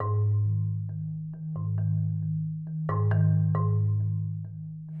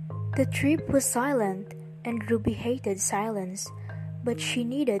The trip was silent, and Ruby hated silence, but she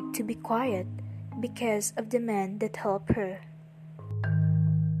needed to be quiet because of the man that helped her.